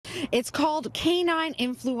It's called canine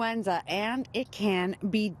influenza, and it can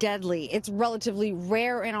be deadly. It's relatively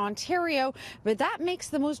rare in Ontario, but that makes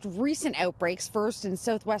the most recent outbreaks first in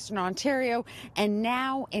southwestern Ontario and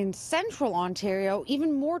now in central Ontario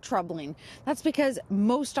even more troubling. That's because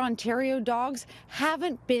most Ontario dogs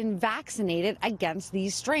haven't been vaccinated against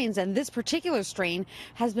these strains, and this particular strain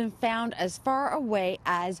has been found as far away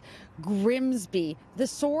as Grimsby. The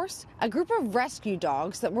source, a group of rescue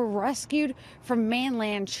dogs that were rescued from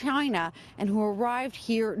mainland China and who arrived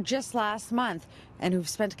here just last month and who've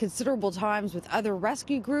spent considerable times with other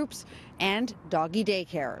rescue groups and doggy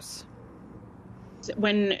daycares.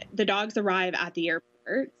 When the dogs arrive at the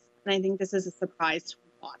airport, and I think this is a surprise to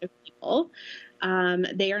a lot of people,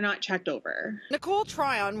 they are not checked over. Nicole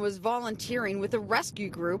Tryon was volunteering with a rescue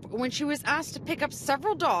group when she was asked to pick up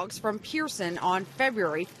several dogs from Pearson on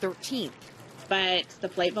February 13th. But the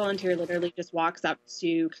flight volunteer literally just walks up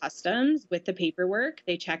to customs with the paperwork.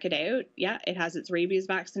 They check it out. Yeah, it has its rabies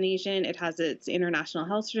vaccination. It has its international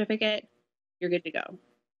health certificate. You're good to go.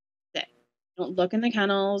 That's it. They don't look in the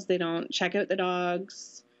kennels. They don't check out the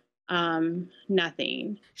dogs.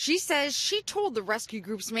 Nothing. She says she told the rescue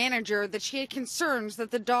group's manager that she had concerns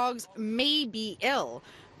that the dogs may be ill,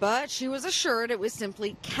 but she was assured it was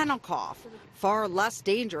simply kennel cough, far less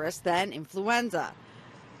dangerous than influenza.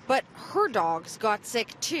 But her dogs got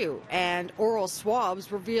sick too, and oral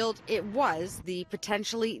swabs revealed it was the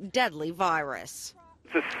potentially deadly virus.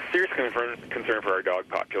 It's a serious concern for our dog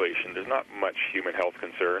population. There's not much human health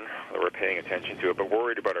concern that we're paying attention to it, but we're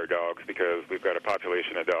worried about our dogs because we've got a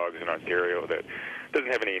population of dogs in Ontario that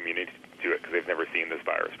doesn't have any immunity to it because they've never seen this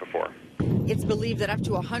virus before. It's believed that up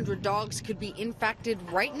to 100 dogs could be infected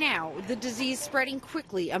right now, the disease spreading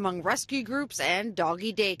quickly among rescue groups and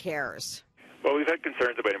doggy daycares. Well, we've had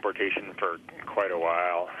concerns about importation for quite a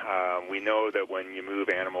while. We know that when you move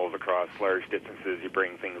animals across large distances, you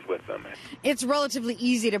bring things with them. It's relatively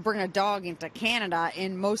easy to bring a dog into Canada.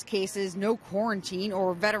 In most cases, no quarantine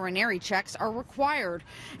or veterinary checks are required,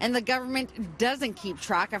 and the government doesn't keep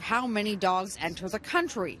track of how many dogs enter the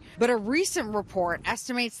country. But a recent report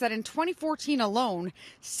estimates that in 2014 alone,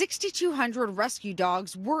 6,200 rescue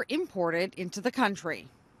dogs were imported into the country.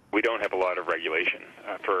 We don't have a lot of regulation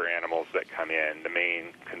for animals that come in. The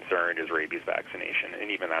main concern is rabies vaccination,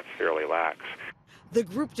 and even that's fairly lax. The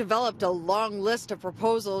group developed a long list of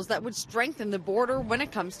proposals that would strengthen the border when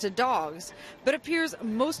it comes to dogs, but appears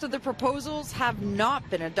most of the proposals have not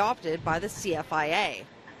been adopted by the CFIA.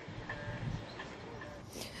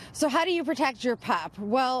 So how do you protect your pup?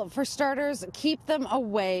 Well, for starters, keep them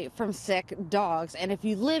away from sick dogs. And if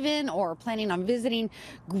you live in or are planning on visiting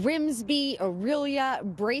Grimsby, Orillia,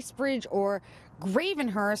 Bracebridge, or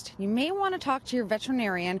Gravenhurst, you may want to talk to your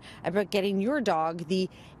veterinarian about getting your dog the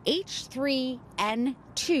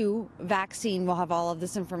H3N2 vaccine. We'll have all of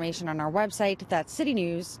this information on our website. That's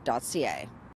citynews.ca.